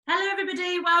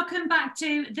everybody, welcome back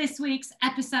to this week's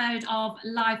episode of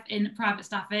Life in Private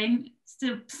Staffing.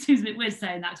 Still seems a bit weird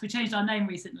saying that because we changed our name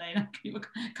recently and I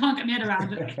can't get my head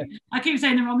around it. I keep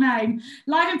saying the wrong name.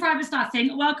 Life in Private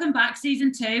Staffing, welcome back,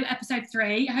 season 2, episode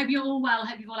 3. I hope you're all well, I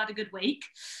hope you've all had a good week.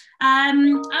 As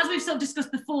we've sort of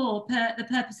discussed before, the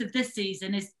purpose of this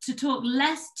season is to talk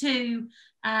less to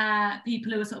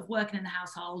people who are sort of working in the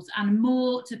households and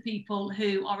more to people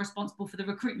who are responsible for the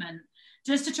recruitment,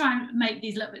 just to try and make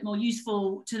these a little bit more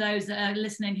useful to those that are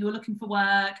listening who are looking for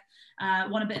work,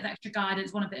 want a bit of extra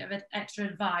guidance, want a bit of extra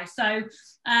advice. So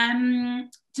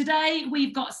today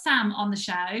we've got Sam on the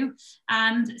show,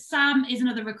 and Sam is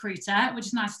another recruiter, which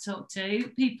is nice to talk to.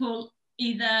 People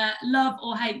either love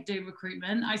or hate doing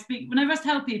recruitment. Whenever I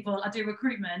tell people I do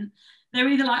recruitment, they're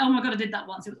either like, oh my God, I did that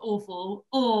once, it was awful.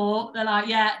 Or they're like,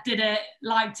 yeah, did it,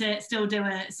 liked it, still do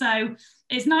it. So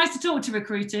it's nice to talk to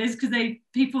recruiters because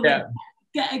people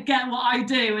get what I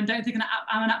do and don't think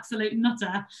I'm an absolute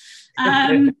nutter.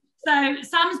 So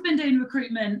Sam's been doing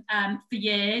recruitment for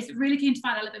years, really keen to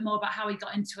find out a little bit more about how he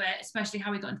got into it, especially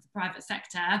how he got into the private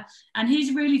sector. And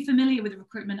he's really familiar with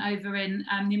recruitment over in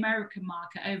the American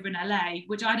market, over in LA,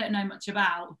 which I don't know much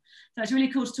about. So it's really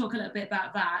cool to talk a little bit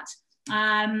about that.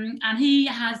 And he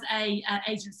has an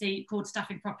agency called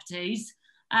Staffing Properties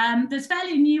that's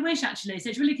fairly newish actually, so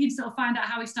it's really keen to sort of find out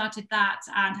how he started that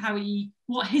and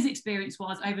what his experience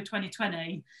was over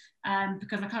 2020,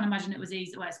 because I can't imagine it was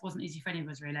easy. Well, it wasn't easy for any of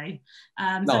us really.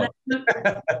 No. So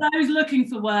those looking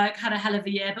for work had a hell of a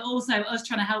year, but also us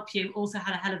trying to help you also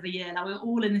had a hell of a year. Like, we're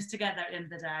all in this together at the end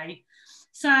of the day.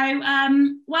 So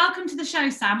welcome to the show,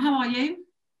 Sam. How are you?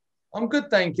 I'm good,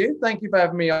 thank you. Thank you for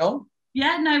having me on.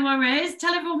 Yeah, no worries.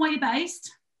 Tell everyone where you're based.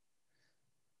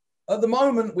 At the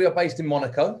moment, we are based in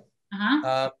Monaco.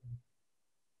 Uh-huh.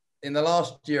 In the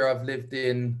last year, I've lived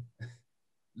in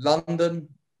London,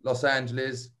 Los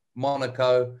Angeles,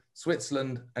 Monaco,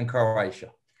 Switzerland, and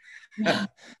Croatia.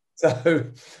 So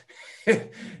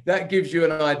that gives you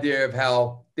an idea of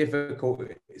how difficult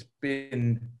it's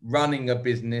been running a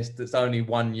business that's only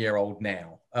 1 year old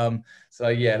now. So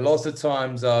yeah, lots of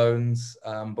time zones,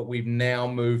 but we've now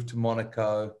moved to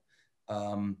Monaco.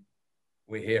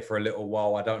 We're here for a little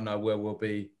while. I don't know where we'll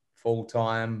be full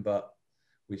time, but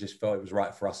we just felt it was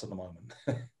right for us at the moment.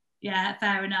 Yeah,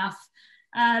 fair enough.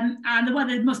 And the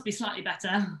weather must be slightly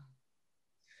better.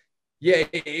 Yeah,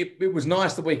 it was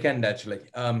nice the weekend actually.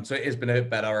 So it has been a bit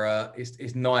better.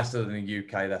 It's nicer than the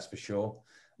UK, that's for sure.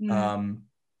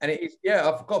 And it is, yeah,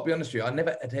 I've got to be honest with you, I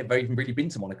never had ever even really been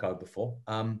to Monaco before.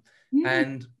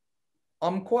 And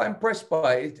I'm quite impressed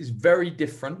by it. It's very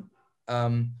different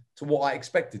to what I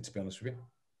expected, to be honest with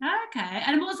you. Okay.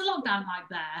 And what's the lockdown like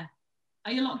there?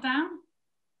 Are you locked down?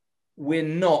 We're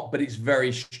not, but it's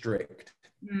very strict.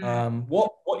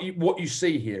 What you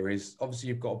see here is obviously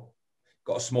you've got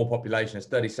a small population. It's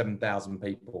 37,000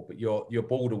 people, but you're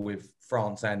border with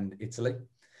France and Italy.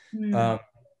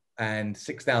 And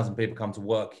 6,000 people come to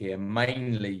work here,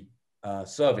 mainly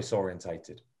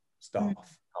service-orientated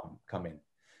staff come in.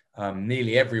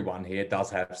 Nearly everyone here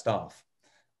does have staff.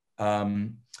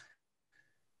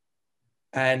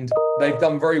 And they've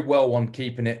done very well on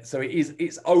keeping it. So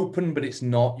it's open, but it's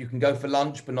not. You can go for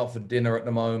lunch, but not for dinner at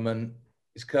the moment.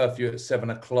 It's curfew at 7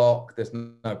 o'clock. There's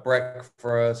no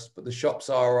breakfast, but the shops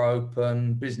are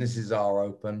open. Businesses are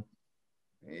open.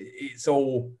 It's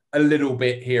all a little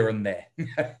bit here and there.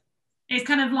 It's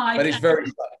kind of like, but it's very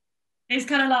fun. It's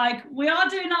kind of like we are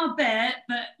doing our bit,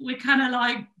 but we're kind of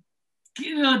like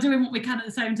doing what we can at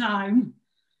the same time.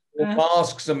 Well,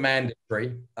 masks are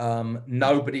mandatory.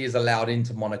 Nobody is allowed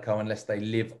into Monaco unless they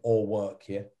live or work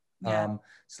here. So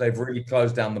they've really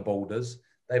closed down the borders.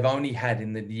 They've only had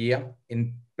in the year,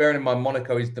 bearing in mind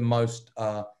Monaco is the most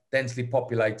densely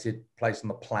populated place on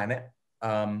the planet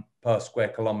per square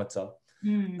kilometre.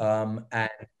 And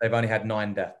they've only had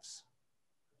 9 deaths.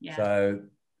 Yeah. So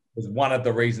it was one of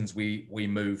the reasons we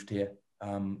moved here,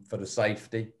 for the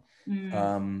safety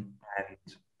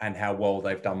and how well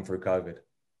they've done through COVID.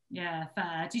 Yeah,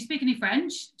 fair. Do you speak any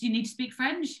French? Do you need to speak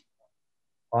French?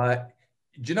 Do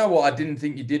you know what? I didn't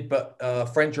think you did, but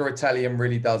French or Italian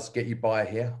really does get you by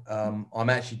here. I'm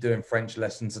actually doing French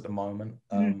lessons at the moment.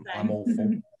 I'm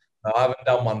awful. I haven't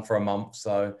done one for a month,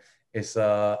 so it's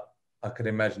I could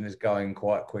imagine it's going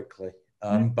quite quickly.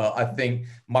 But I think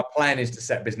my plan is to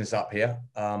set business up here,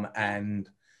 and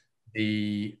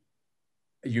you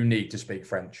need to speak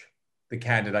French. A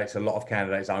lot of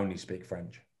candidates only speak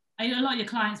French. A lot of your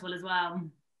clients will as well,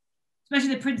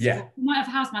 especially the principal. Yeah. You might have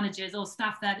house managers or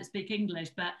staff there that speak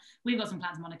English, but we've got some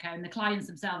plans in Monaco, and the clients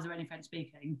themselves are only French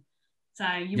speaking. So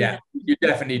you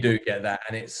definitely do get that,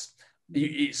 and it's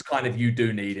it's kind of, you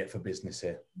do need it for business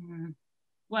here.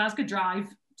 Well, it's a good drive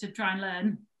to try and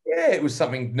learn. Yeah, it was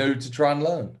something new to try and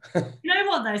learn. You know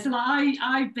what though? So like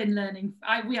I've been learning.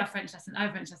 We have French lessons. I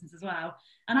have French lessons as well.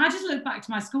 And I just look back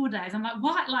to my school days. I'm like,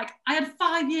 what? Like I had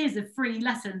 5 years of free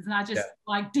lessons, and I just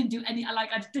like didn't do any.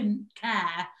 Like I just didn't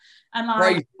care. And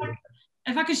like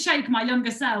if I could shake my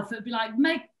younger self, it'd be like,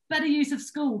 make better use of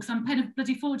school because I'm paying a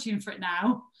bloody fortune for it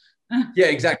now. Yeah,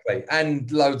 exactly. And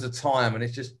loads of time, and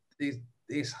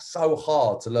it's so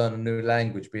hard to learn a new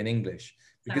language being English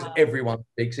because everyone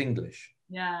speaks English.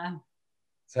 Yeah.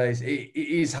 So it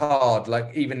is hard.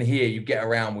 Like even here, you get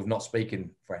around with not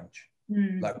speaking French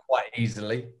like quite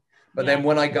easily. But then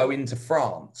when I go into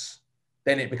France,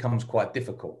 then it becomes quite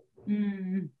difficult.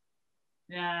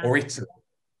 Yeah. Or Italy.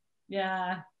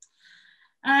 Yeah.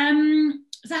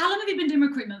 So how long have you been doing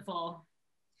recruitment for?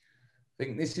 I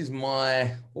think this is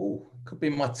could be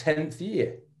my 10th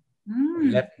year.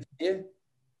 11th year.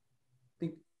 I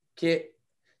think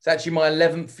it's actually my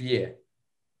 11th year.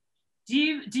 Do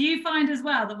you find as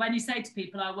well that when you say to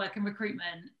people I work in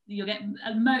recruitment, you'll get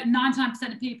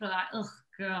 99% of people are like, oh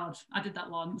God, I did that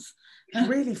once. It's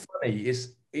really funny.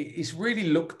 It's really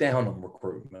looked down on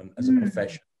recruitment as a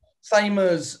profession. Same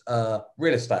as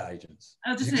real estate agents.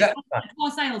 Oh, just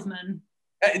car salesman.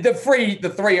 The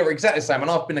three are exactly the same,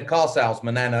 and I've been a car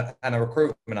salesman and a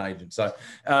recruitment agent. So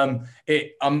I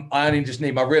only just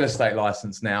need my real estate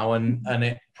license now, and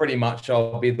it pretty much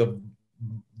I'll be the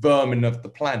vermin of the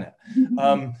planet.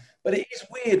 But it is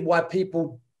weird why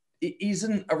it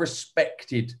isn't a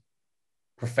respected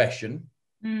profession,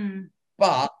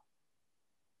 but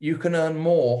you can earn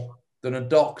more than a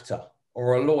doctor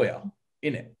or a lawyer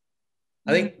in it.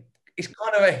 I think it's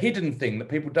kind of a hidden thing that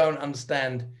people don't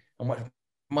understand how much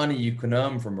money you can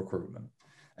earn from recruitment.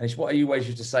 And it's what I always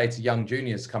used to say to young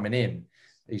juniors coming in.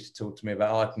 They used to talk to me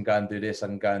about, I can go and do this, I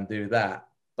can go and do that.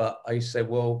 But I used to say,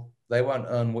 well, they won't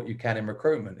earn what you can in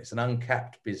recruitment. It's an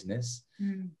uncapped business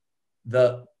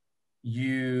that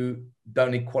you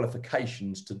don't need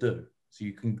qualifications to do. So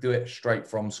you can do it straight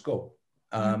from school.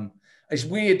 It's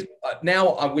weird. Now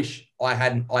I wish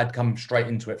I'd come straight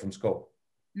into it from school.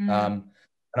 And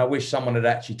I wish someone had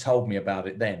actually told me about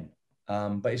it then.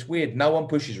 But it's weird. No one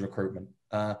pushes recruitment.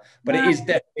 But it is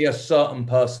definitely a certain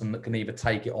person that can either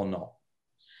take it or not.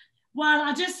 Well,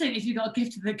 I just think if you've got a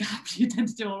gift of the gab, you tend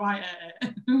to do all right at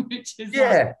it, which is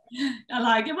I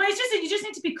like it. Well, it's just that you just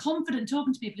need to be confident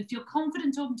talking to people. If you're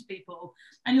confident talking to people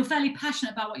and you're fairly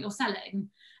passionate about what you're selling,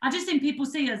 I just think people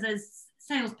see us as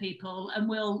salespeople and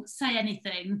will say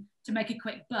anything to make a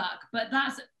quick buck. But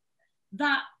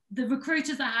the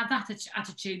recruiters that have that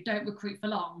attitude don't recruit for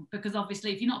long, because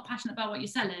obviously if you're not passionate about what you're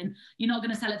selling, you're not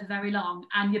going to sell it for very long,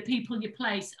 and your people you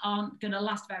place aren't going to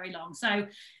last very long. So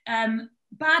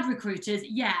bad recruiters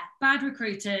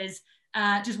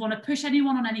just want to push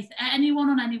anyone on anything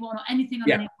or anything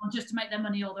on anyone just to make their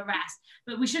money or the rest.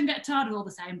 But we shouldn't get tired of all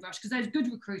the same brush, because those good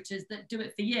recruiters that do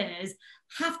it for years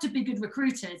have to be good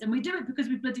recruiters, and we do it because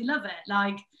we bloody love it.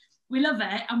 Like, we love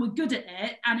it and we're good at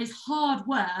it, and it's hard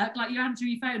work. Like, you're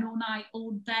answering your phone all night,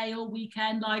 all day, all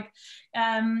weekend,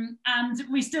 and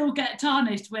we still get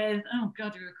tarnished with, oh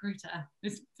God, you're a recruiter.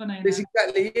 It's funny. That's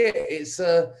exactly it.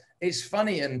 It's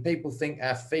funny, and people think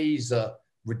our fees are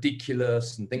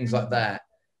ridiculous and things like that,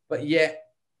 but yet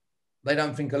they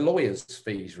don't think a lawyer's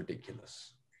fee is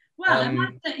ridiculous. Well,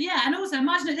 and also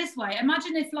imagine it this way.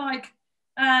 Imagine if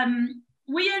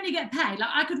we only get paid, like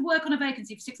I could work on a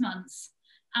vacancy for 6 months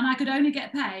and I could only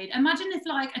get paid. Imagine if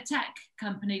like a tech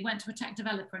company went to a tech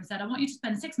developer and said, I want you to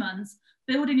spend 6 months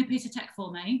building a piece of tech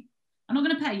for me. I'm not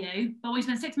going to pay you, but I want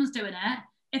you to spend 6 months doing it.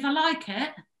 If I like it,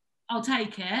 I'll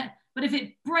take it. But if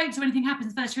it breaks or anything happens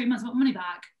in the first 3 months, I want money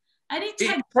back. Any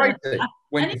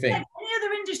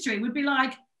other industry would be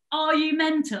like, are you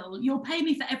mental? You'll pay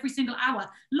me for every single hour.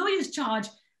 Lawyers charge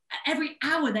every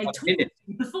hour they talk to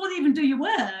you before they even do your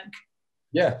work.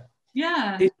 Yeah.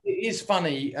 It is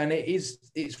funny, and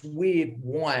it's weird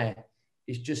why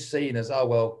it's just seen as, oh,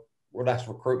 well, that's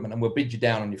recruitment and we'll bid you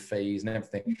down on your fees and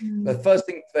everything. The first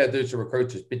thing they do to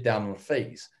recruiters is bid down on the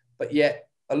fees, but yet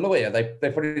a lawyer, they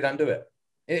probably don't do it.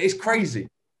 It's crazy.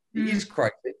 It is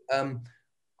crazy.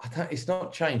 It's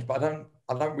not changed, but I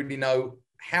don't really know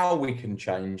how we can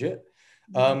change it.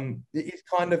 It's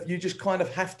kind of, you just kind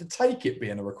of have to take it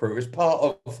being a recruiter. It's part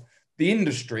of the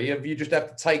industry of, you just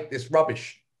have to take this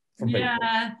rubbish from people.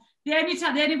 The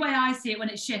only way I see it when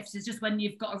it shifts is just when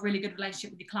you've got a really good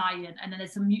relationship with your client, and then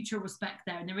there's some mutual respect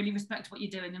there, and they really respect what you're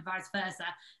doing and vice versa,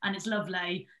 and it's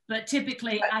lovely. But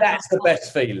typically, that's the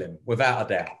best feeling, without a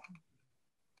doubt.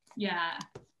 Yeah.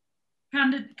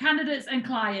 candidates and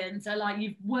clients are like,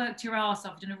 you've worked your ass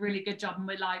off, done a really good job, and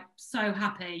we're like so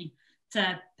happy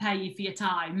to pay you for your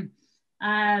time.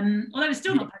 Although it's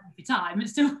still not paying you for your time,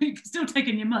 it's still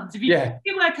taking your months. If you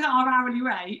work out our hourly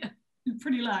rate, it's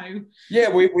pretty low. Yeah,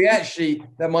 we actually,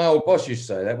 that my old boss used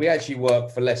to say that we actually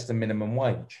work for less than minimum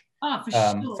wage. Oh, for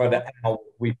sure. For the hours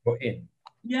we put in.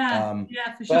 Yeah,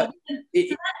 for sure.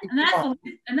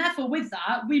 And therefore, with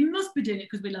that, we must be doing it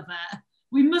because we love it.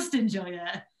 We must enjoy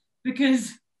it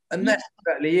because. And that's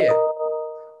exactly it.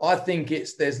 I think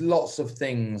there's lots of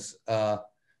things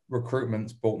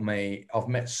recruitment's brought me. I've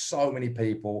met so many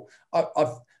people.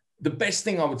 The best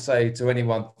thing I would say to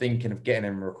anyone thinking of getting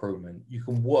in recruitment, you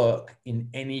can work in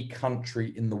any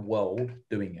country in the world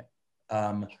doing it.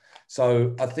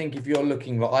 So I think if you're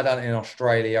looking, like I done it in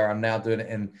Australia, I'm now doing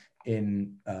it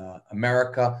in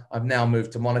America. I've now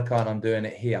moved to Monaco and I'm doing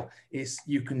it here.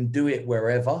 You can do it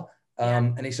wherever.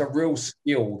 And it's a real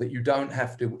skill that you don't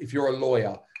have to, if you're a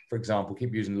lawyer, for example,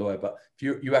 keep using lawyer, but if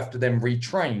you have to then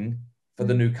retrain for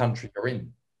the new country you're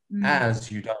in,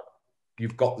 as you don't.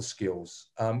 You've got the skills.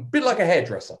 Bit like a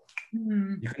hairdresser.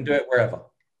 You can do it wherever.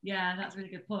 Yeah, that's a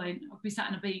really good point. I'll be sat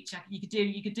on a beach. You could do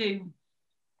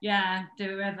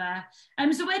it wherever.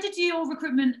 So where did your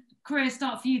recruitment career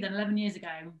start for you then, 11 years ago?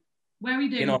 Where were you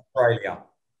doing? In Australia.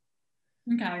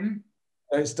 Okay.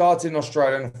 It started in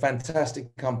Australia in a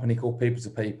fantastic company called People to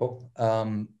People.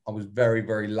 I was very,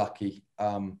 very lucky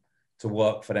to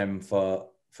work for them for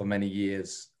many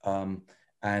years.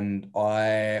 And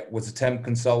I was a temp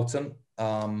consultant.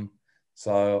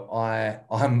 So I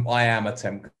am a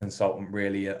temp consultant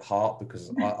really at heart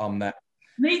because I'm that.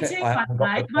 Me too,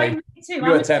 me too.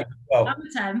 You're a temp as well. I'm a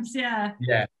temp, yeah.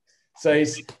 Yeah. So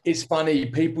it's funny.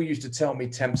 People used to tell me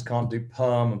temps can't do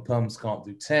perm and perms can't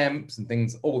do temps and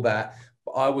things, all that.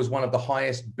 But I was one of the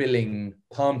highest billing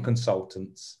perm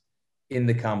consultants in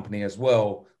the company as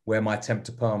well, where my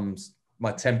temps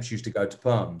used to go to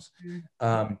perms.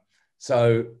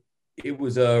 So it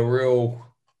was a real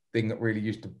thing that really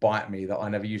used to bite me that I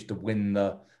never used to win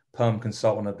the perm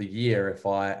consultant of the year if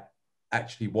I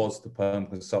actually was the perm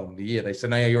consultant of the year. They said,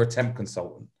 no, you're a temp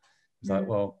consultant. It's like,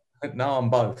 well, no, I'm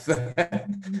both.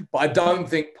 But I don't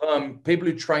think people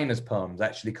who train as perms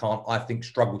actually can't, I think,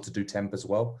 struggle to do temp as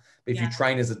well. But if you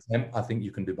train as a temp, I think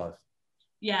you can do both.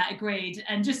 Yeah, agreed.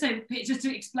 And just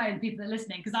to explain to people that are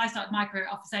listening, because I started my career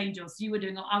at Office Angels, so I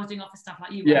was doing office stuff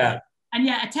like you were. Yeah. And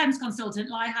a temps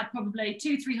consultant, I had probably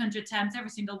 200-300 temps every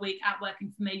single week out working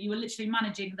for me. You were literally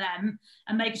managing them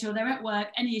and making sure they're at work.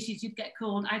 Any issues, you'd get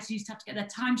called. I used to have to get their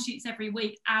timesheets every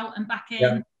week out and back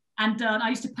in and done. I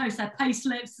used to post their pay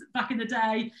slips back in the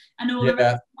day and all the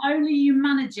rest. Only you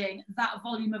managing that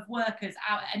volume of workers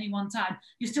out at any one time.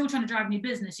 You're still trying to drive new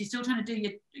business. You're still trying to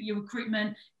do your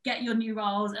recruitment, get your new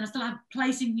roles, and I still have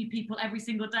placing new people every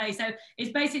single day. So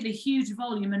it's basically huge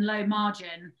volume and low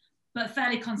margin, but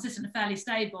fairly consistent and fairly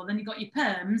stable. Then you've got your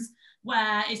perms,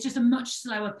 where it's just a much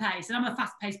slower pace. And I'm a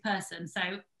fast-paced person, so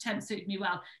temp suited me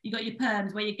well. You've got your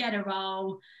perms, where you get a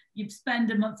role, you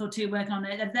spend a month or two working on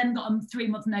it, they've then got a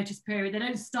 3-month notice period. They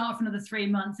don't start for another 3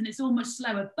 months, and it's all much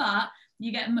slower, but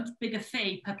you get a much bigger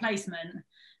fee per placement.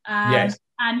 Yes.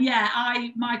 And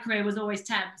my career was always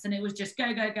temps, and it was just go,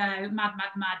 mad,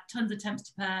 tons of temps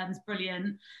to perms,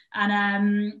 brilliant.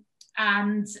 And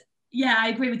I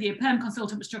agree with you. A perm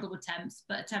consultant would struggle with temps,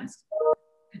 but temps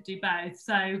could do both.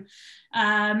 So,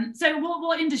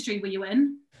 what industry were you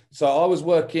in? So I was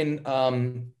working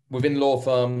within law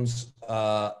firms,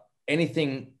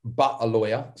 anything but a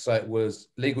lawyer. So it was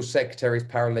legal secretaries,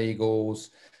 paralegals,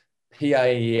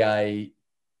 PAEA,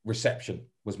 reception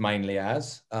was mainly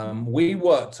as. We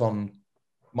worked on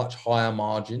much higher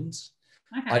margins.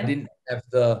 Okay. I didn't have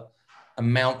the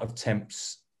amount of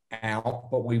temps out,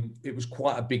 but it was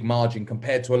quite a big margin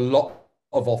compared to a lot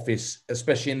of office,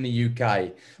 especially in the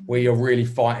UK, where you're really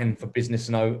fighting for business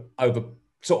and over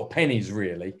sort of pennies,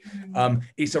 really.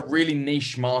 It's a really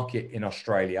niche market in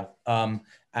Australia,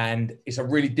 and it's a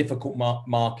really difficult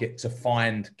market to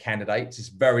find candidates. It's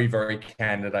very, very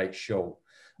candidate short.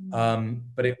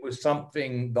 But it was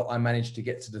something that I managed to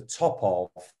get to the top of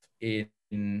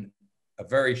in a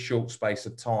very short space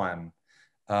of time.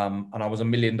 And I was $1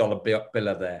 million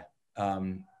biller there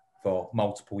for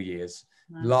multiple years.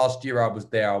 Nice. Last year I was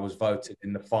there, I was voted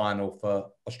in the final for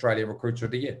Australia Recruiter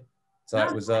of the Year. So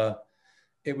it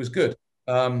was good.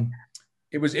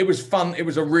 It was fun. It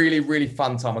was a really, really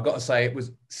fun time. I got to say, it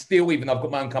was still, even though I've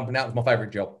got my own company now, it was my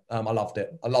favorite job. I loved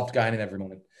it. I loved going in every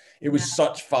morning. It was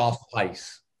such fast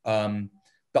pace that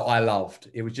I loved.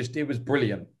 It was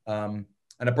brilliant. And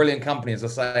a brilliant company, as I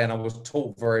say, and I was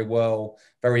taught very well,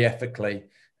 very ethically.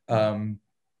 And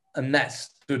that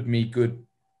stood me good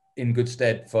in good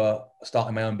stead for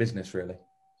starting my own business, really.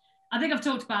 I think I've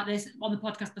talked about this on the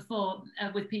podcast before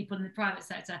with people in the private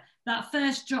sector. That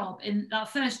first job in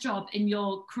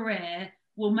your career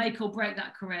will make or break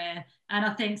that career. And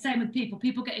I think same with people.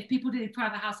 If people do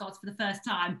private households for the first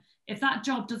time, if that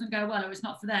job doesn't go well or it's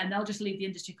not for them, they'll just leave the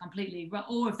industry completely.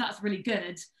 Or if that's really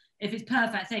good, if it's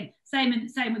perfect thing. Same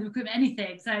with recruitment,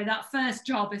 anything. So that first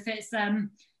job, if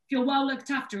you're well looked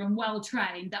after and well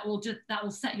trained, that will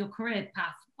set your career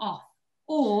path off.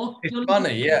 Or it's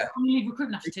funny, yeah. You leave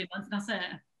recruitment after 2 months and that's it.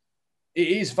 It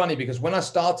is funny because when I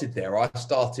started there, I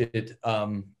started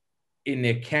in the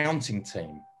accounting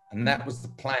team, and that was the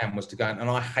plan, was to go, and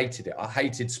I hated it. I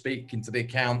hated speaking to the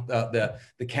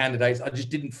candidates. I just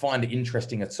didn't find it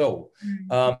interesting at all.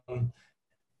 But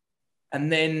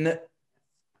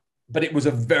it was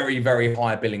a very, very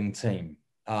high billing team.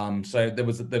 So there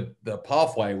was the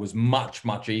pathway was much,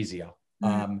 much easier.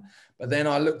 But then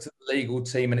I looked at the legal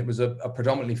team, and it was a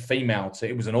predominantly female team.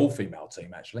 It was an all-female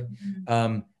team, actually.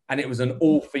 And it was an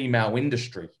all-female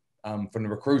industry from the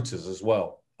recruiters as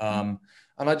well. And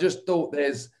I just thought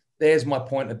there's my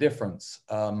point of difference.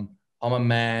 I'm a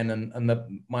man,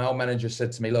 and my old manager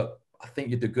said to me, look, I think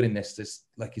you do good in this.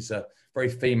 It's a very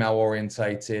female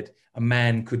orientated. A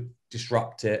man could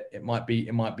disrupt it. It might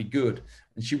be good.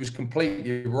 And she was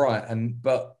completely right.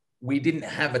 But we didn't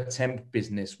have a temp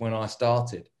business when I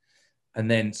started. And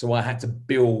then, so I had to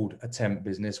build a temp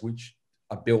business, which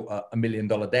I built a $1 million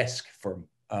desk from.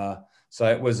 So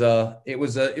it was a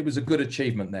good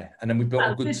achievement there. And then we built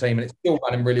a good team, and it's still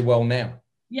running really well now.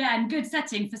 Yeah, and good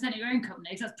setting for setting your own company,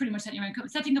 because that's pretty much setting your own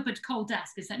company. Setting up a cold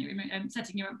desk is setting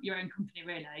your own company,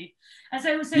 really. And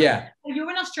so yeah. You're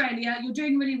in Australia, you're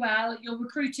doing really well, you're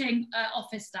recruiting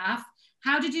office staff.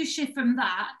 How did you shift from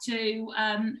that to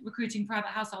recruiting private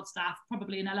household staff,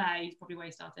 probably in LA, is probably where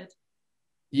you started?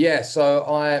 Yeah, so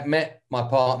I met my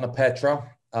partner,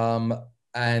 Petra,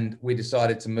 and we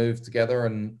decided to move together,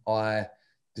 and I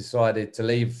decided to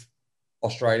leave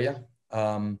Australia.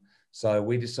 So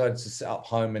we decided to set up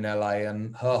home in LA,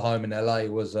 and her home in LA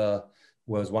was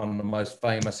one of the most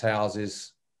famous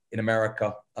houses in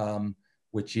America,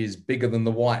 which is bigger than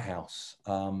the White House.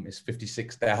 It's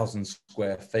 56,000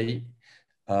 square feet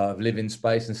of living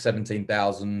space and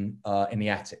 17,000 in the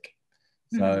attic.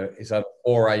 So it's over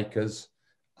 4 acres.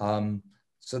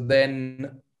 So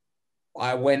then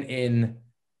I went in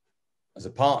as a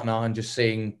partner and just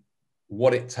seeing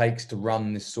what it takes to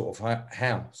run this sort of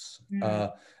house.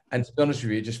 And to be honest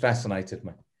with you, it just fascinated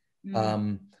me.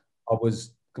 I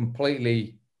was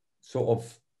completely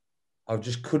I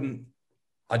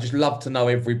just love to know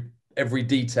every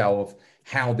detail of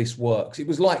how this works. It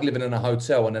was like living in a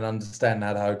hotel and then understanding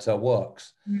how the hotel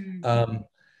works.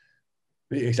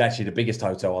 It's actually the biggest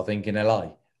hotel, I think, in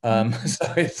LA.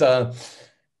 So it's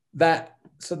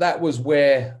that was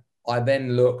where I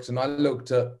then looked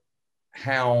at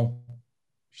how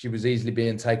she was easily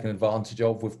being taken advantage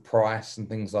of with price and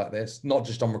things like this, not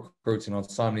just on recruiting, on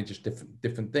so many just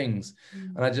different things.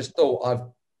 And I just thought,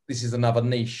 this is another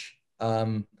niche.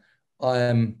 I've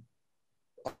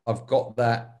got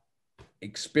that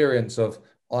experience of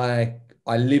I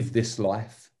live this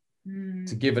life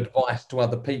to give advice to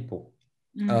other people.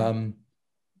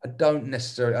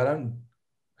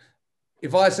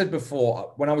 If I said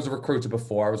before, when I was a recruiter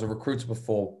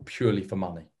before, purely for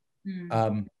money.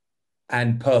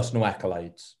 And personal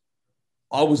accolades.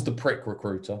 I was the prick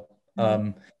recruiter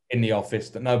in the office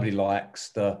that nobody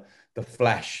likes, the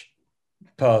flash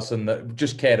person that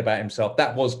just cared about himself.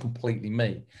 That was completely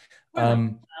me.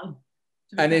 And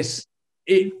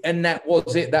that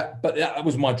was it. But that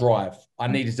was my drive. I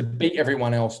needed to beat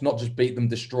everyone else, not just beat them,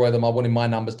 destroy them. I wanted my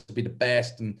numbers to be the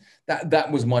best, and that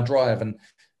was my drive. And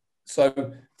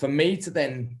so for me to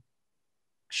then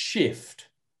shift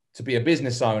to be a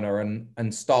business owner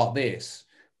and start this,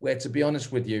 where, to be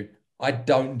honest with you, I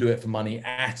don't do it for money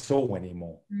at all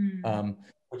anymore,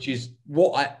 which is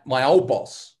what my old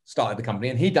boss started the company,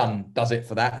 and he does it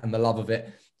for that and the love of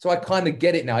it. So I kind of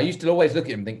get it now. I used to always look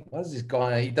at him and think, what is this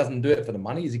guy? He doesn't do it for the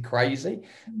money. Is he crazy?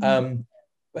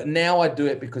 But now I do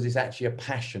it because it's actually a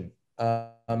passion.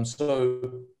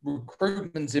 So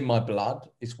recruitment's in my blood.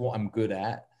 It's what I'm good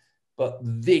at. But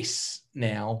this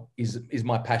now is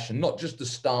my passion, not just the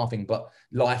staffing, but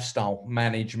lifestyle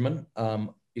management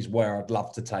is where I'd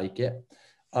love to take it.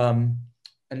 And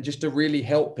just to really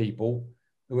help people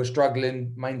who are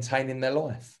struggling maintaining their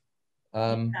life.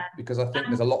 Because I think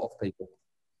there's a lot of people.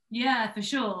 Yeah, for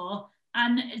sure.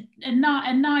 And a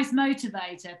nice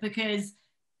motivator, because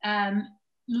the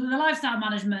lifestyle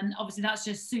management, obviously that's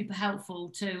just super helpful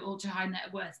to ultra high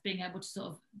net worth being able to sort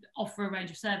of offer a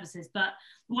range of services. But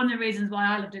one of the reasons why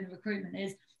I love doing recruitment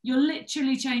is you're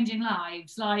literally changing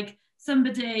lives. Like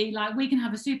somebody, like we can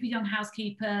have a super young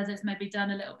housekeeper that's maybe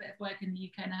done a little bit of work in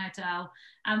the UK in a hotel,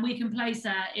 and we can place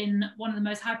her in one of the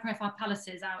most high profile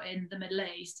palaces out in the Middle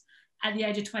East at the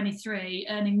age of 23,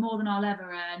 earning more than I'll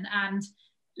ever earn, and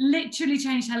literally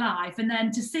changed her life. And then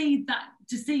to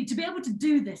be able to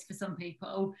do this for some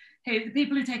people, the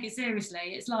people who take it seriously,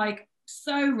 it's like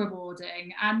so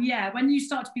rewarding. And yeah, when you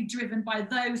start to be driven by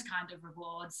those kind of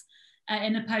rewards,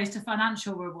 in opposed to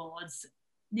financial rewards,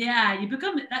 yeah, you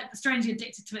become strangely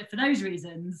addicted to it for those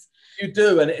reasons. You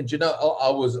do, and you know,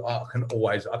 I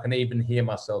can even hear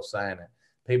myself saying it.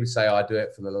 People say I do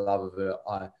it for the love of it.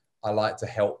 I like to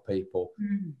help people.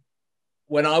 Mm.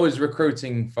 When I was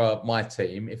recruiting for my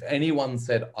team, if anyone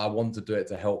said I want to do it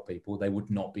to help people, they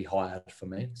would not be hired for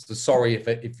me. So sorry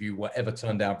if you were ever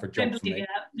turned down for a job for me.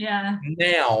 Yeah.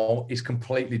 Now it's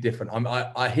completely different.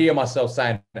 I hear myself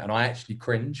saying it and I actually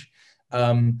cringe.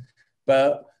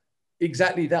 But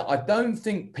exactly that. I don't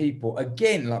think people,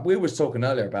 again, like we were talking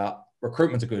earlier about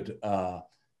recruitment's a good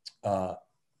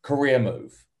career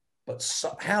move. But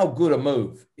how good a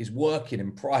move is working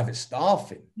in private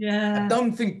staffing? Yeah. I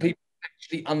don't think people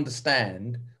actually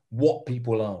understand what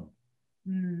people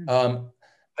earn,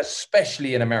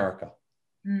 especially in America.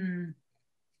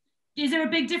 Is there a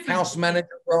big difference? House manager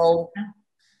role?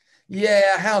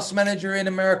 Yeah, house manager in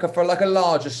America for like a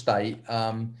large estate,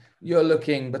 you're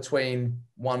looking between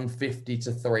 150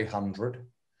 to 300.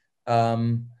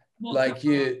 Like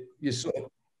you sort of,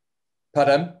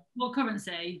 pardon? What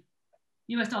currency?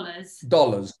 US dollars.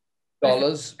 Dollars.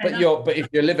 Okay. But if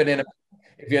you're living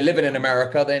in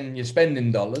America, then you're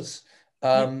spending dollars.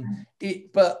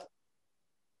 But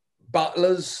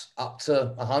butlers up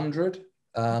to 100.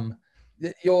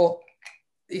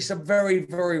 It's a very,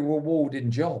 very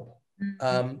rewarding job.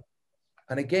 And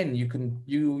again,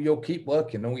 you'll keep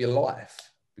working all your life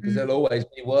because there'll always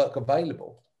be work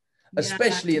available,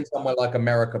 especially in somewhere like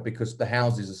America because the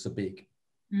houses are so big.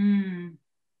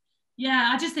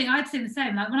 Yeah, I'd say the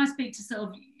same. Like when I speak to sort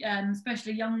of,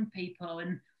 especially young people,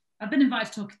 and I've been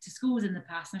invited to talk to schools in the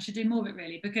past, and I should do more of it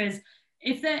really, because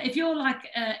if you're like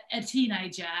a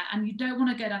teenager and you don't want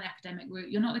to go down the academic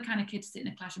route, you're not the kind of kid to sit in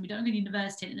a classroom, you don't go to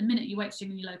university, and the minute you waitressing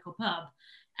in your local pub,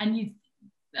 and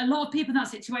a lot of people in that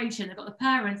situation, they've got the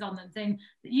parents on them saying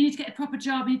that you need to get a proper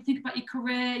job, you need to think about your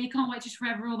career, you can't waitress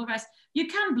forever, all the rest. You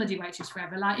can bloody waitress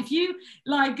forever. Like if you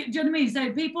like, do you know what I mean? So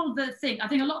people that think, I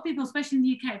think a lot of people, especially in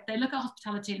the UK, they look at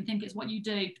hospitality and think it's what you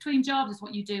do between jobs, it's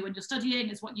what you do when you're studying,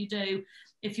 it's what you do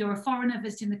if you're a foreigner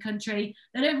visiting the country.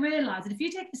 They don't realise that if you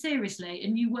take it seriously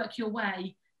and you work your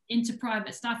way into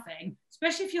private staffing,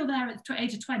 especially if you're there at the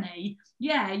age of 20,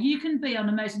 yeah, you can be on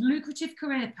the most lucrative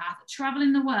career path,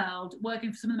 traveling the world,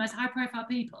 working for some of the most high profile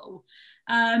people.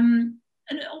 And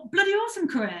a bloody awesome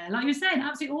career. Like you're saying,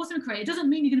 absolutely awesome career. It doesn't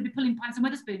mean you're going to be pulling pints and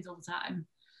Wetherspoons all the time.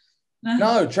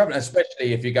 No, traveling,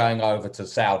 especially if you're going over to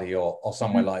Saudi or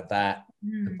somewhere like that,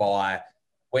 Dubai,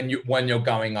 when you're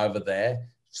going over there,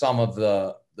 some of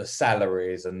the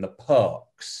salaries and the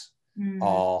perks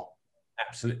are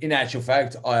absolutely. In actual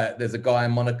fact, there's a guy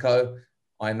in Monaco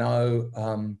I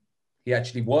know. He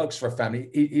actually works for a family.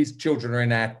 His children are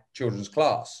in our children's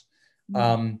class,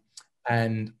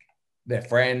 and they're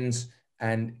friends.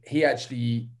 And he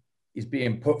actually is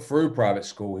being put through private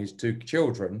school, his two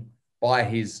children, by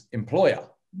his employer.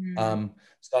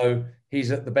 So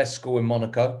he's at the best school in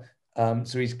Monaco.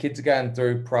 So his kids are going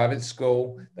through private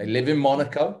school. They live in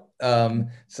Monaco.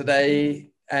 So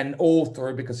they, and all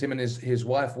through, because him and his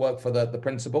wife work for the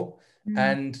principal,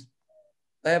 and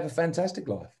they have a fantastic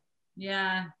life.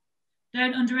 Yeah.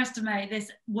 Don't underestimate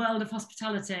this world of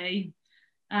hospitality.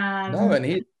 No,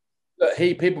 and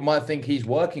people might think he's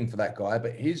working for that guy,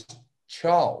 but his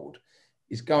child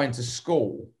is going to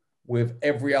school with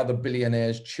every other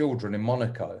billionaire's children in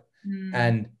Monaco.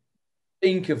 And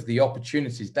think of the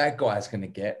opportunities that guy's going to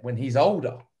get when he's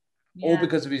older, all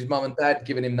because of his mum and dad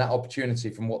giving him that opportunity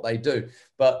from what they do.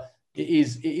 But it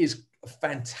is a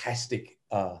fantastic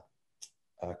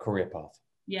career path.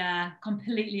 Yeah,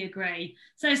 completely agree.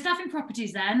 So Staffing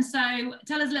Properties then. So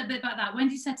tell us a little bit about that. When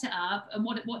did you set it up and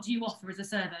what do you offer as a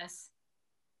service?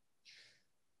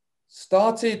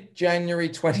 Started January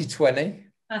 2020.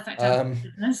 Perfect time for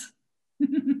business.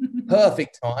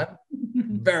 Perfect time.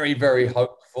 Very, very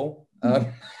hopeful.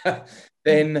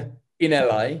 Then in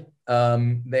LA.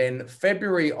 Then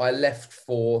February, I left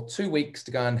for 2 weeks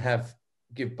to go and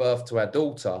give birth to our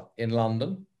daughter in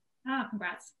London. Ah,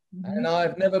 congrats. And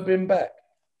I've never been back.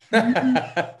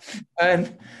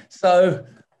 And so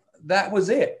that was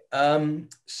it.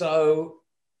 So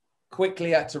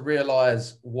quickly had to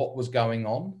realize what was going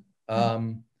on.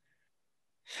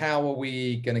 How are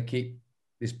we going to keep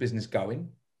this business going.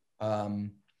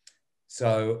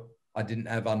 So I didn't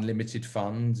have unlimited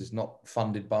funds. It's not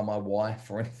funded by my wife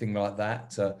or anything like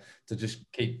that to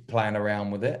just keep playing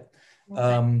around with it.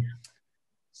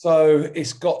 So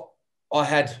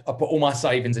I put all my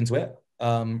savings into it,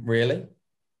 really.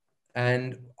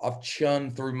 And I've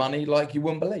churned through money like you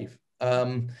wouldn't believe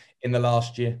in the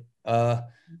last year.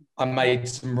 I made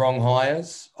some wrong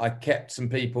hires. I kept some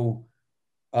people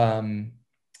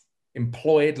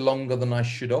employed longer than I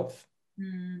should have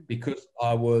because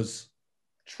I was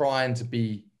trying to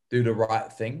do the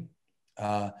right thing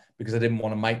because I didn't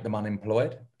want to make them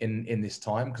unemployed in this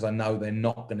time because I know they're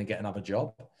not going to get another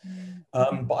job.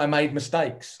 But I made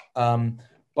mistakes.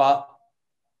 But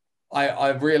I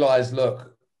realized,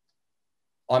 look,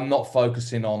 I'm not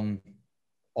focusing on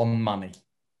money.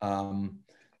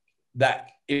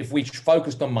 That if we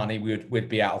focused on money, we'd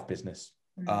be out of business.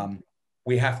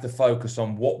 We have to focus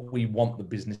on what we want the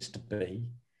business to be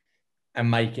and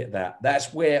make it that.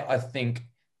 That's where I think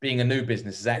being a new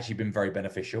business has actually been very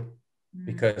beneficial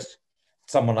because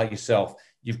someone like yourself,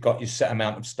 you've got your set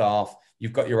amount of staff,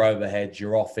 you've got your overheads,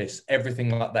 your office,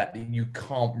 everything like that you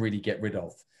can't really get rid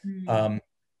of.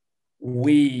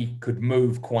 We could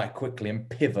move quite quickly and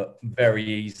pivot very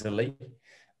easily.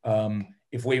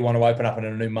 If we want to open up in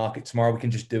a new market tomorrow, we can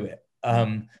just do it.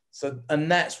 And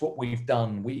that's what we've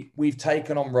done. We've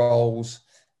taken on roles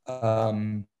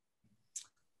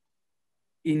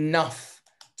enough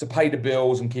to pay the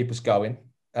bills and keep us going.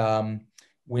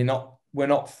 We're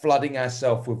not flooding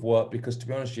ourselves with work because, to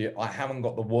be honest with you, I haven't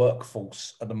got the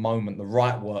workforce at the moment, the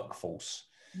right workforce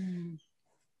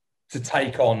to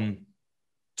take on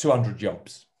 200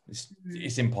 jobs.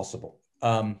 It's impossible.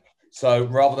 So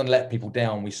rather than let people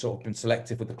down, we sort of been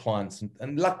selective with the clients.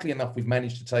 And luckily enough, we've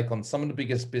managed to take on some of the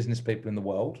biggest business people in the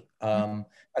world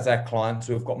as our clients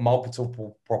who have got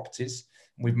multiple properties.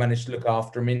 We've managed to look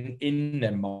after them in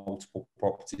their multiple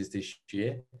properties this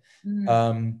year.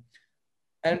 And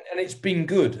it's been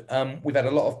good. We've had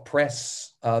a lot of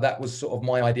press. That was sort of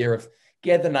my idea of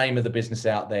get the name of the business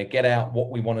out there, get out what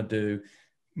we want to do,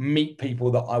 meet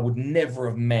people that I would never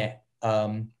have met.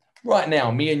 Right now,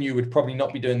 me and you would probably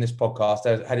not be doing this podcast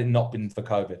had it not been for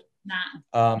COVID.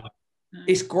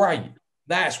 It's great.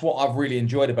 That's what I've really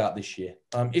enjoyed about this year.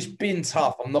 It's been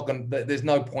tough. There's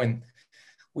no point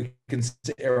we can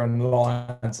sit here and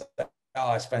lie and say,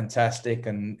 oh, it's fantastic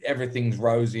and everything's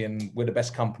rosy and we're the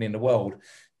best company in the world.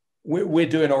 We're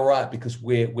doing all right because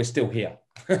we're still here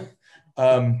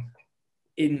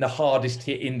in the hardest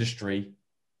hit industry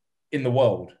in the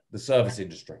world, the service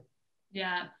industry.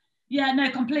 Yeah, no,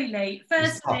 completely.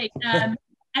 Firstly,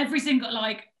 every single,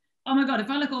 oh my God, if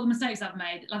I look at all the mistakes I've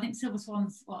made, I think Silver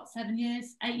Swan's,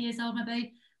 8 years old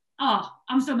maybe?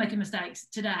 I'm still making mistakes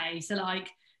today. So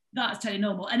that's totally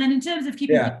normal. And then in terms of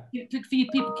keeping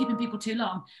people too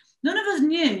long, none of us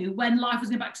knew when life was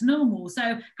going back to normal.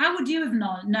 So how would you have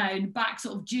known back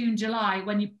sort of June, July,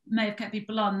 when you may have kept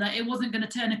people on, that it wasn't going to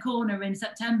turn a corner in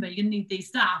September? You're going to need these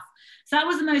staff. So that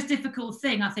was the most difficult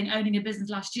thing, I think, owning a business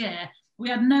last year. We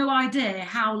had no idea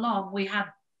how long we had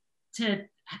to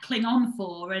cling on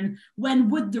for and when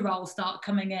would the roles start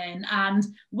coming in and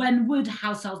when would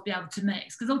households be able to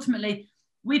mix. Because ultimately,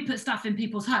 we put stuff in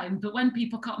people's homes, but when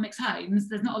people can't mix homes,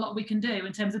 there's not a lot we can do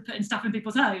in terms of putting stuff in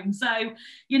people's homes. So,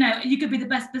 you could be the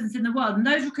best business in the world. And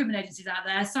those recruitment agencies out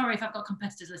there, sorry if I've got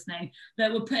competitors listening,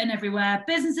 that were putting everywhere,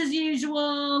 business as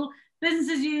usual,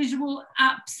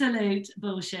 absolute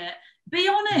bullshit. Be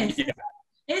honest. Yeah.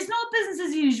 It's not business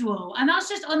as usual. And that's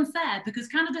just unfair because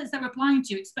candidates that are applying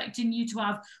to you expecting you to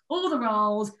have all the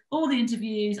roles, all the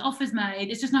interviews, offers made,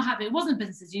 it's just not happening. It wasn't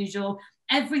business as usual.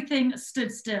 Everything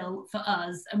stood still for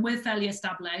us and we're fairly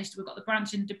established. We've got the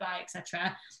branch in Dubai,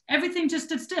 etc. Everything just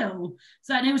stood still.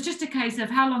 So and it was just a case of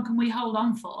how long can we hold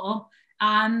on for?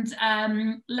 And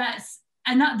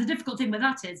the difficult thing with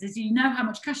that is you know how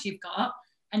much cash you've got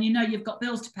and you know you've got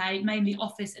bills to pay, mainly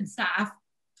office and staff.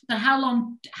 But how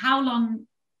long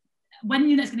when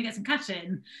you're next going to get some cash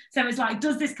in? So it's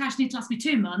does this cash need to last me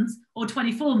 2 months or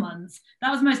 24 months? That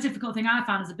was the most difficult thing I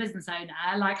found as a business owner.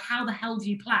 How the hell do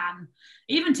you plan?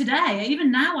 Even today,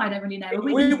 even now, I don't really know.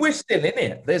 We're still in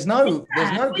it. There's no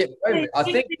getting over it. I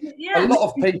think a lot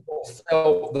of people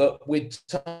felt that we'd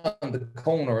turned the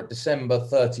corner at December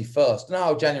 31st.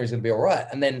 No, January's going to be all right.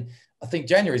 And then I think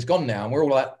January's gone now and we're all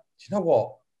like, do you know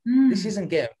what? This isn't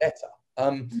getting better.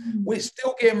 We're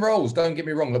still getting roles. Don't get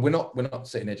me wrong. We're not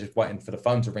sitting there just waiting for the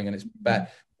phone to ring and it's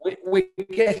bad. We're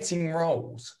getting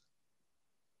roles.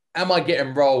 Am I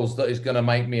getting roles that is going to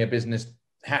make me a business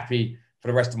happy for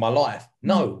the rest of my life?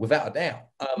 No, without a doubt.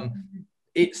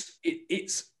 It's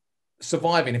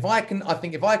surviving. If I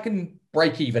can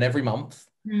break even every month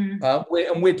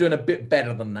We're doing a bit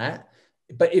better than that.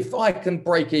 But if I can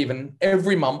break even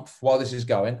every month while this is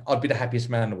going, I'd be the happiest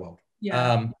man in the world.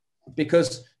 Yeah.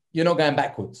 Because you're not going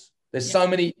backwards. There's so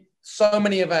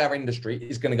many of our industry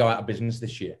is going to go out of business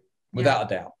this year,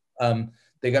 without a doubt.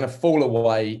 They're going to fall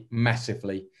away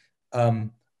massively,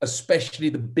 especially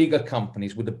the bigger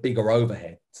companies with the bigger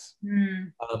overheads.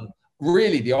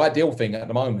 Really, the ideal thing at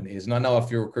the moment is, and I know a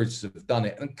few recruiters have done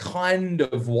it, and kind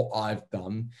of what I've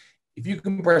done, if you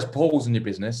can press pause in your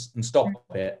business and stop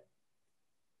it,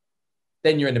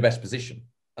 then you're in the best position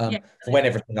for when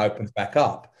everything opens back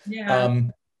up.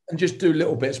 And just do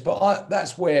little bits. But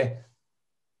that's where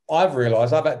I've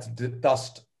realized I've had to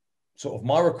dust sort of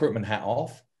my recruitment hat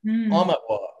off. I'm at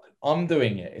work. I'm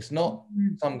doing it. It's not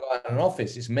some guy in an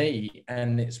office. It's me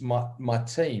and it's my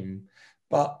team.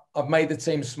 But I've made the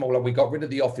team smaller. We got rid of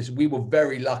the office. We were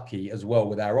very lucky as well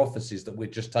with our offices that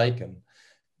we'd just taken.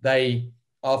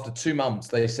 After 2 months,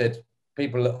 they said,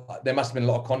 there must have been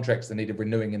a lot of contracts that needed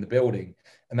renewing in the building.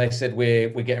 And they said, we're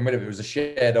getting rid of it. It was a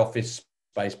shared office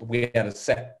space, but we had a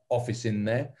set office in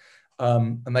there.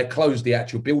 And they closed the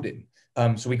actual building.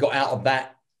 So we got out of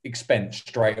that expense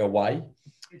straight away.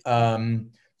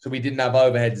 So we didn't have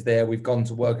overheads there. We've gone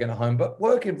to working at home. But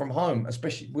working from home,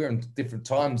 especially we're in different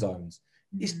time zones,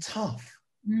 is tough.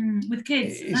 With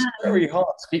kids. It's very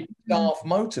hard to keep staff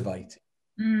motivated.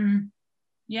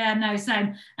 Yeah, no,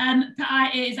 same.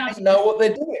 It is absolutely, know what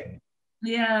they're doing.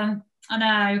 Yeah, I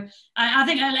know. I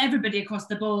think everybody across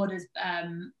the board is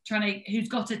who's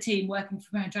got a team working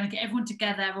from home, trying to get everyone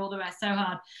together, all the rest, so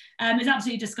hard. It's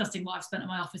absolutely disgusting what I've spent in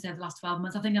my office over the last 12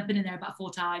 months. I think I've been in there about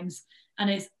 4 times, and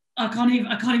I can't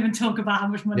even talk about how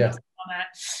much money I've spent on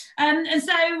it. And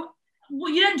so, well,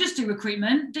 you don't just do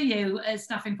recruitment, do you?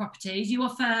 Staffing properties, you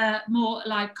offer more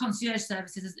like concierge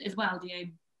services as well, do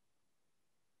you?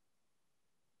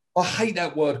 I hate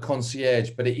that word concierge,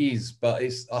 but it is. But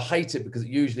I hate it because it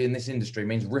usually in this industry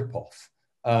means rip-off.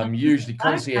 Usually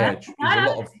concierge is a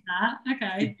lot of.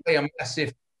 Okay.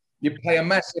 You pay a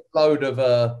massive load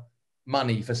of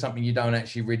money for something you don't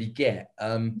actually really get.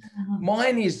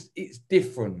 Mine it's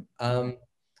different.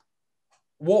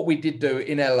 What we did do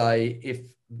in LA, if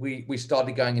we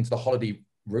started going into the holiday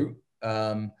route,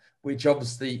 which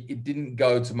obviously it didn't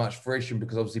go to much fruition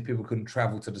because obviously people couldn't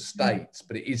travel to the States,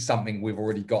 but it is something we've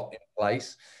already got in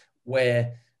place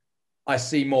where I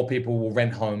see more people will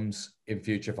rent homes in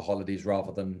future for holidays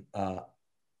rather than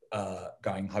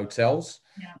going hotels.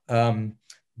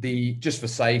 Just for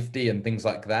safety and things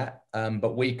like that.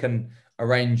 But we can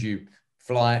arrange you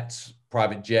flights,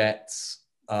 private jets,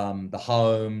 the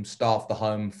home, staff the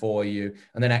home for you,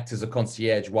 and then act as a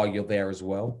concierge while you're there as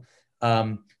well.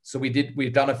 So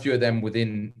we've done a few of them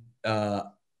within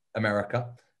America,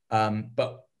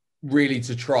 but really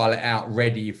to trial it out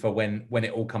ready for when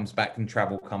it all comes back and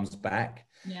travel comes back.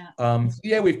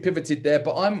 We've pivoted there,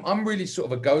 but I'm really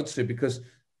sort of a go-to because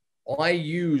I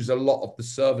use a lot of the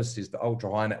services that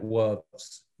ultra high net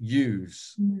worths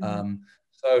use.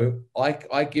 So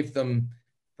I give them,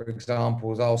 for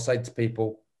examples, I'll say to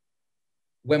people,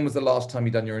 when was the last time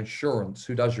you done your insurance?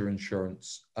 Who does your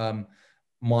insurance?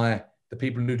 The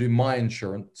people who do my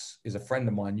insurance is a friend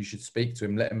of mine. You should speak to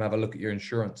him, let him have a look at your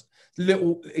insurance.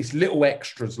 It's little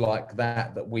extras like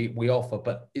that we offer,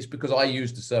 but it's because I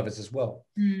use the service as well.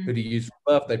 Who do you use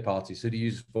for birthday parties? Who do you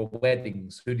use for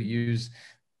weddings? Who do you use?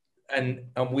 And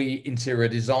we interior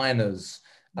designers.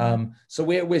 So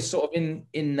we're sort of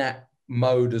in that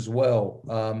mode as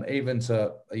well. Even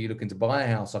are you looking to buy a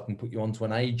house? I can put you onto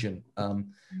an agent.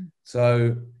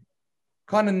 So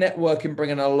kind of networking,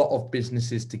 bringing a lot of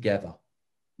businesses together.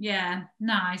 Yeah,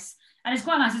 nice. And it's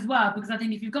quite nice as well, because I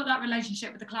think if you've got that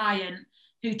relationship with the client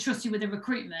who trusts you with the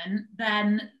recruitment,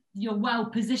 then you're well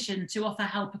positioned to offer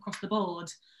help across the board,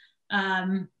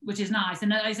 which is nice. And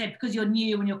like I said, because you're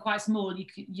new and you're quite small,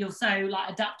 you're so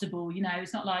like adaptable, you know,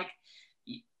 it's not like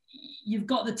you've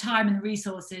got the time and the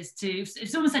resources to, if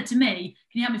someone said to me,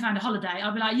 can you help me find a holiday?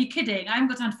 I'll be like, are you kidding? I haven't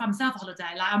got time to find myself a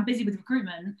holiday. Like, I'm busy with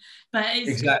recruitment. But it's,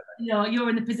 exactly. You're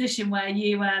in the position where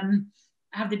you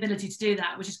have the ability to do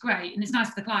that, which is great. And it's nice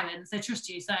for the clients. They trust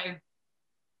you. So.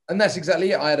 And that's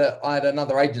exactly it. I had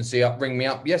another agency ring me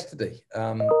up yesterday.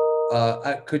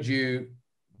 Could you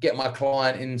get my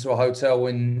client into a hotel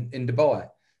in Dubai?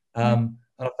 And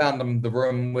I found them the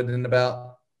room within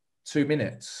about 2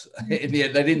 minutes. In the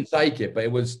end, they didn't take it, but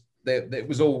it was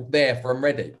all there for them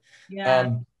ready.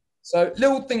 So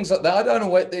little things like that. I don't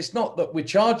know. It's not that we're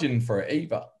charging for it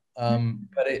either,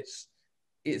 but it's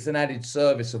an added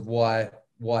service of why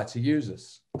to use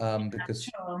us, because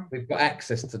we've got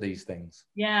access to these things.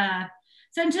 Yeah.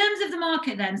 So in terms of the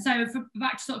market then, so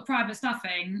back to sort of private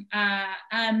staffing,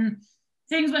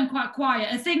 things went quite quiet.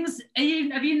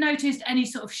 Have you noticed any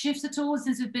sort of shifts at all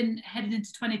since we've been headed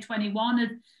into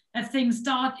 2021? Have things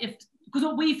started? Because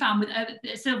what we found with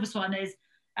Silver Swan is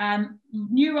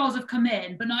new roles have come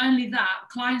in, but not only that,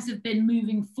 clients have been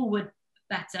moving forward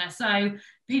better. So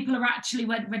people are actually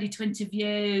ready to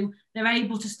interview. They're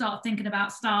able to start thinking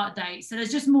about start dates. So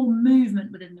there's just more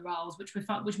movement within the roles, which we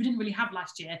didn't really have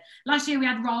last year. Last year we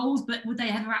had roles, but would they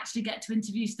ever actually get to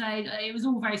interview stage? It was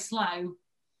all very slow.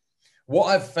 What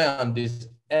I've found is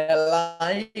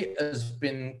LA has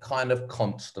been kind of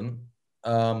constant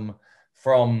from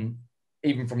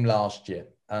last year.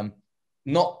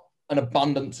 Not an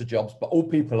abundance of jobs, but all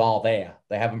people are there.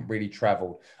 They haven't really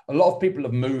traveled. A lot of people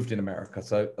have moved in America.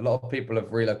 So a lot of people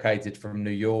have relocated from New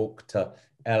York to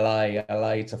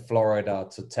LA to Florida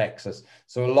to Texas.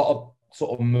 So a lot of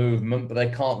sort of movement, but they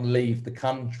can't leave the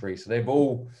country. So they've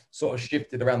all sort of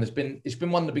shifted around. It's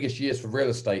been one of the biggest years for real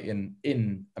estate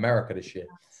in America this year,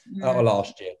 or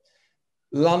last year.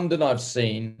 London, I've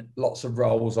seen lots of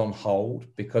roles on hold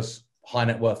because high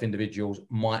net worth individuals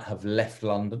might have left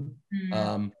London.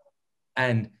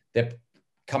 And they're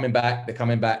coming back, but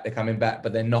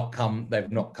they've not come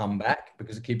back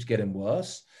because it keeps getting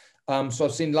worse. So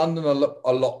I've seen London a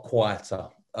lot quieter.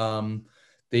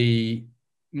 The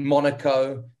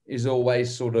Monaco is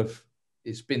always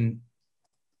it's been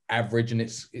average and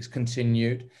it's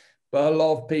continued, but a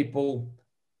lot of people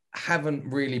haven't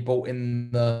really bought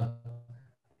in they're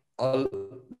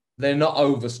not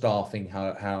overstaffing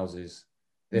houses.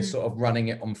 They're sort of running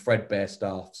it on threadbare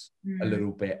staffs a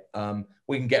little bit.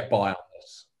 We can get by on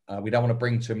this. We don't want to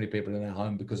bring too many people in our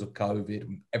home because of COVID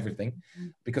and everything,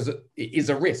 because it is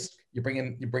a risk. You're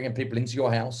bringing people into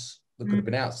your house that could have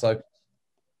been out. So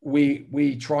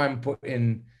we try and put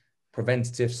in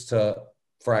preventatives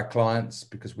for our clients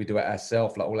because we do it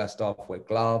ourselves. Like all our staff wear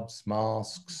gloves,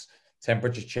 masks,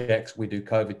 temperature checks. We do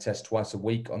COVID tests twice a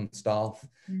week on staff.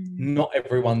 Not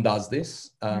everyone does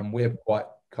this. We're quite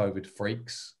COVID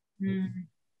freaks.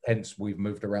 Hence we've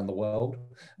moved around the world.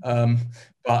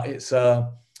 But it's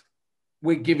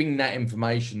we're giving that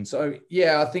information. So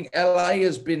yeah, I think LA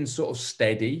has been sort of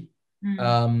steady.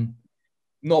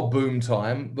 Not boom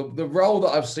time. The role that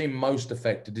I've seen most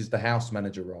affected is the house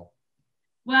manager role.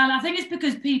 Well, I think it's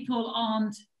because people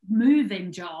aren't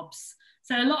moving jobs.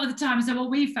 So a lot of the time, so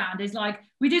what we found is like,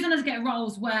 we do sometimes get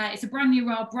roles where it's a brand new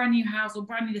role, brand new house, or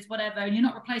brand new this, whatever, and you're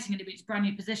not replacing anybody, it's a brand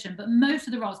new position. But most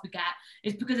of the roles we get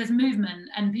is because there's movement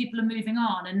and people are moving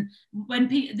on. And when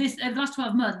over the last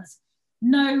 12 months,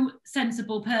 no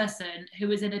sensible person who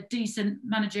is in a decent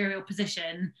managerial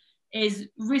position is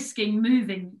risking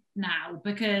moving now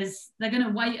because they're going to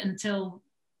wait until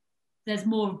there's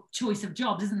more choice of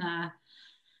jobs, isn't there?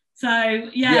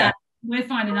 So yeah. We're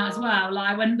finding that as well.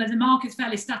 Like when the market's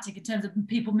fairly static in terms of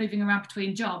people moving around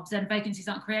between jobs, then vacancies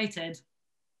aren't created.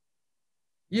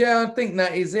 Yeah, I think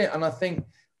that is it. And I think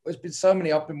there's been so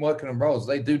many, I've been working on roles,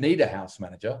 they do need a house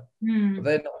manager, but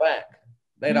they're not back.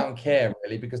 They don't care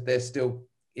really because they're still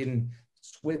in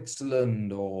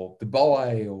Switzerland or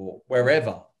Dubai or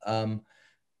wherever.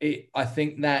 I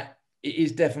think that it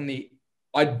is definitely,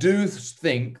 I do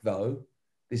think though,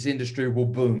 this industry will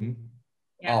boom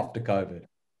after COVID.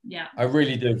 Yeah, I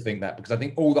really do think that because I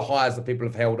think all the hires that people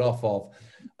have held off of,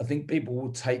 I think people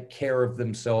will take care of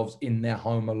themselves in their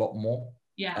home a lot more.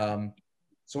 Yeah.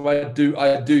 So I do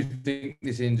think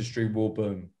this industry will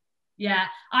boom. Yeah,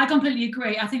 I completely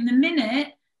agree. I think the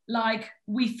minute like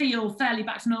we feel fairly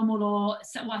back to normal, or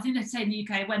well, I think they say in the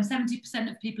UK when 70%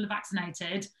 of people are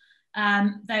vaccinated,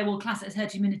 they will class it as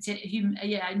herd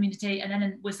immunity, and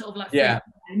then we're sort of like the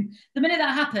minute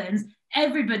that happens,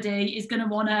 everybody is going to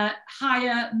want to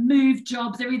move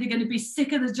jobs. They're either going to be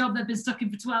sick of the job they've been stuck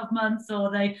in for 12 months, or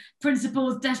the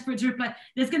principal's desperate to replace.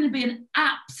 There's going to be an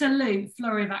absolute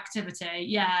flurry of activity.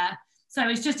 Yeah. So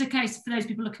it's just a case for those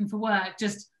people looking for work,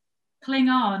 just cling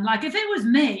on. Like if it was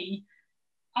me,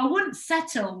 I wouldn't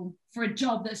settle for a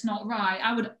job that's not right.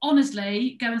 I would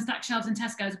honestly go and stack shelves in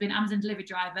Tesco's and be an Amazon delivery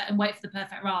driver and wait for the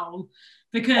perfect role.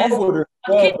 Because I'd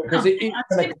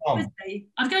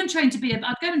go and train to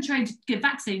give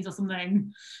vaccines or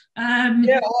something.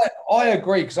 Yeah, I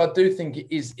agree because I do think it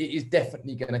is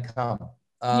definitely going to come.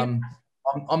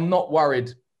 I'm not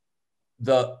worried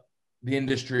that the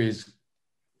industry is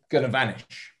going to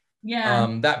vanish.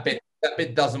 Yeah. That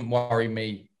bit doesn't worry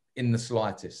me in the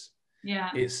slightest. Yeah.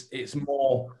 It's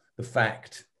more the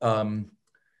fact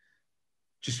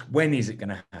just when is it going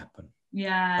to happen?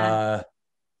 Yeah.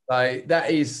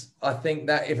 That is, I think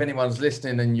that if anyone's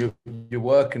listening and you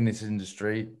work in this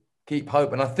industry, keep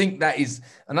hope. And I think that is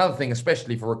another thing,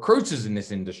 especially for recruiters in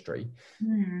this industry,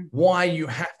 why you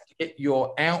have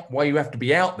to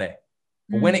be out there.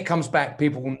 But when it comes back,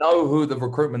 people will know who the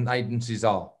recruitment agencies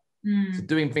are. So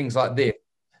doing things like this,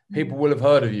 people will have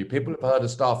heard of you. People have heard of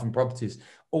Staff and Properties.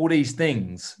 All these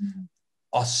things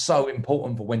are so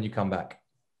important for when you come back.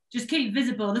 Just keep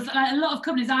visible. A lot of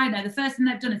companies I know, the first thing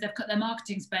they've done is they've cut their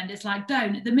marketing spend. It's like,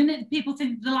 don't. The minute people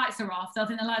think the lights are off, they'll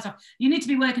think the lights are off. You need to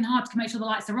be working hard to make sure the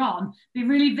lights are on. Be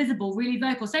really visible, really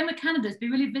vocal. Same with candidates. Be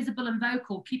really visible and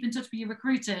vocal. Keep in touch with your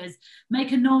recruiters.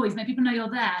 Make a noise. Make people know you're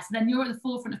there. So then you're at the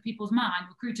forefront of people's mind,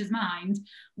 recruiters' mind,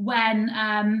 when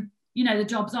the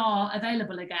jobs are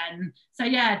available again. So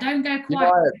yeah, don't go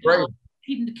quiet. Yeah, I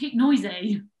agree. Keep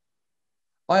noisy.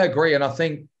 I agree, and I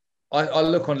think I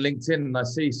look on LinkedIn and I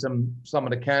see some of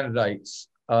the candidates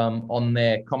on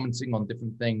there commenting on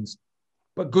different things,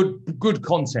 but good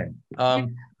content. I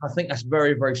think that's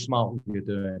very, very smart what you're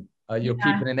doing. You're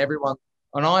keeping in everyone,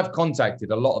 and I've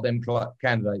contacted a lot of them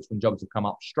candidates when jobs have come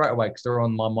up straight away because they're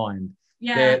on my mind.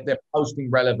 Yeah. They're posting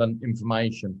relevant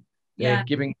information. They're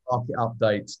giving market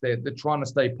updates. They're trying to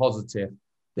stay positive.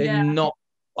 They're not.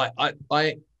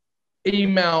 I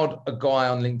emailed a guy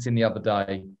on LinkedIn the other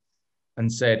day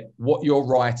and said, what you're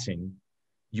writing,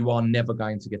 you are never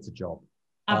going to get a job.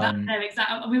 I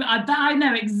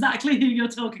know exactly who you're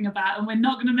talking about, and we're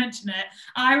not going to mention it.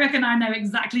 I reckon I know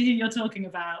exactly who you're talking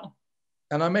about.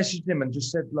 And I messaged him and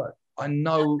just said, look, I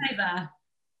know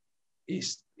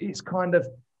it's kind of,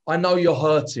 I know you're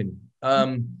hurting,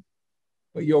 but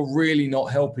you're really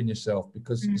not helping yourself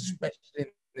because especially in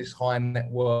this high net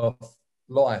worth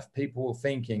life, people are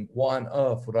thinking, why on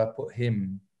earth would I put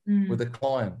him with a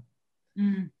client?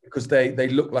 Because they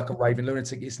look like a raving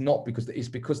lunatic. It's not because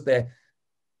they're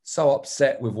so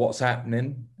upset with what's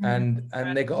happening and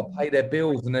they've got to pay their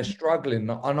bills and they're struggling.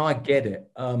 And I get it.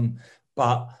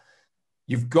 But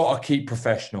you've got to keep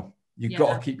professional. You've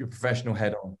got to keep your professional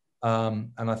head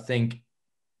on. And I think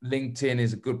LinkedIn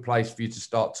is a good place for you to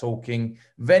start talking,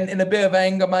 venting a bit of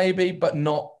anger maybe, but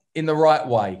not in the right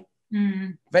way.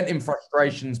 Venting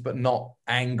frustrations, but not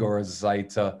anger, as I say,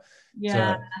 to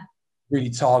really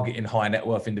targeting high net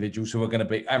worth individuals who are going to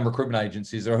be, and recruitment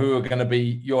agencies, or who are going to be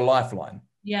your lifeline.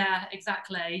 Yeah,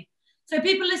 exactly. So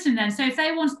people listening then, so if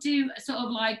they want to sort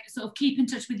of keep in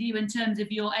touch with you in terms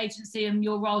of your agency and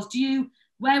your roles,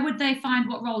 where would they find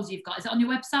what roles you've got? Is it on your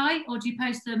website or do you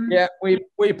post them? Yeah,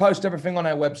 we post everything on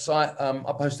our website.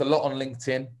 I post a lot on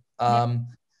LinkedIn.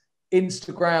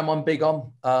 Instagram, I'm big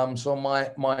on. So on my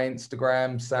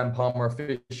Instagram, Sam Palmer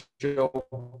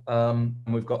Official. And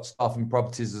we've got Staff and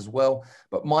Properties as well.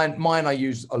 But mine I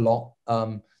use a lot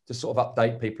to sort of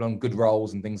update people on good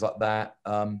roles and things like that.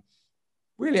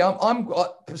 Really,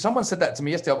 someone said that to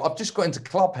me yesterday. I've just got into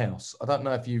Clubhouse. I don't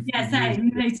know if you've. Yeah,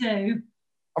 same. Me too.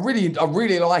 I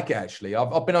really like it actually.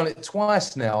 I've been on it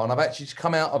twice now, and I've actually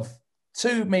come out of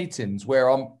 2 meetings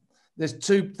where there's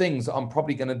 2 things that I'm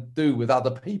probably going to do with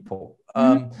other people.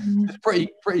 It's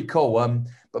pretty cool.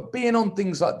 But being on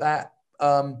things like that,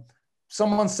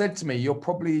 someone said to me, you're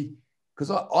probably,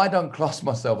 because I don't class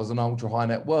myself as an ultra high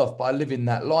net worth, but I live in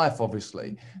that life,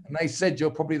 obviously. And they said, you're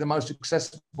probably the most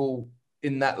successful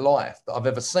in that life that I've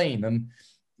ever seen. And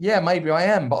yeah, maybe I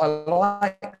am, but I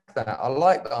like that. I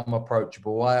like that I'm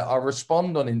approachable. I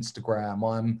respond on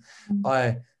Instagram.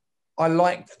 I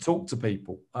like to talk to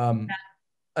people.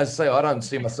 As I say, I don't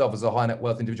see myself as a high net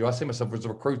worth individual. I see myself as a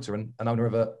recruiter and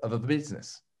owner of a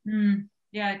business.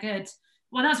 Yeah, good.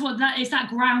 Well, it's that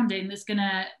grounding that's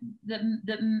gonna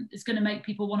make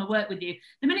people want to work with you.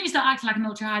 The minute you start acting like an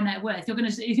ultra high net worth,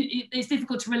 it's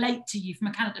difficult to relate to you from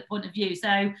a candidate point of view. So,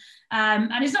 and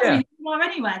it's not really who you are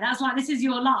anywhere. That's like, this is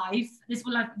your life. Do you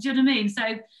know what I mean? So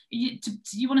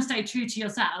you want to stay true to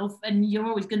yourself, and you're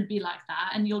always going to be like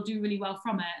that, and you'll do really well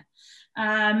from it.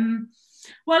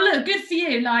 Well, look, good for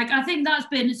you. I think that's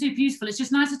been super useful. It's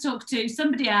just nice to talk to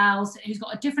somebody else who's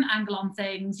got a different angle on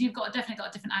things. You've definitely got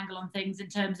a different angle on things in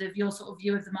terms of your sort of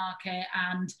view of the market,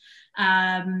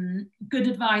 and good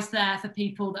advice there for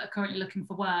people that are currently looking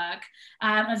for work.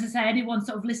 As I say, anyone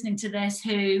sort of listening to this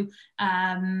who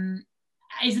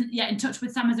isn't yet in touch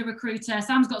with Sam as a recruiter,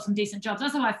 Sam's got some decent jobs.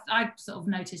 That's how I sort of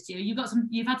noticed you.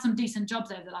 You've had some decent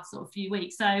jobs over the last sort of few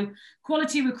weeks. So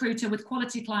quality recruiter with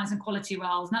quality clients and quality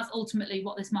roles, and that's ultimately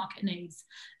what this market needs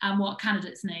and what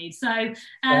candidates need. So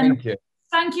thank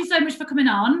you so much for coming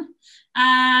on.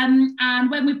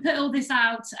 And when we put all this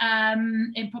out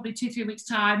in probably 2-3 weeks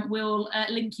time, we'll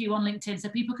link you on LinkedIn so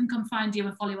people can come find you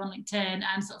and follow you on LinkedIn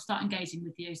and sort of start engaging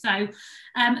with you. So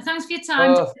thanks for your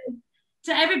time.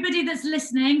 To everybody that's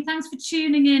listening, thanks for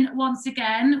tuning in once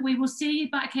again. We will see you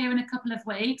back here in a couple of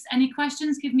weeks. Any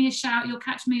questions, give me a shout. You'll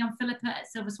catch me on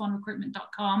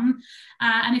philippa@silverswanrecruitment.com.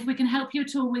 And if we can help you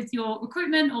at all with your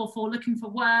recruitment or for looking for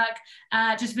work,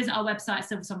 just visit our website,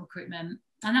 Silver Swan Recruitment.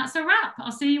 And that's a wrap.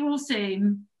 I'll see you all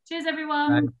soon. Cheers,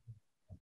 everyone. Thanks.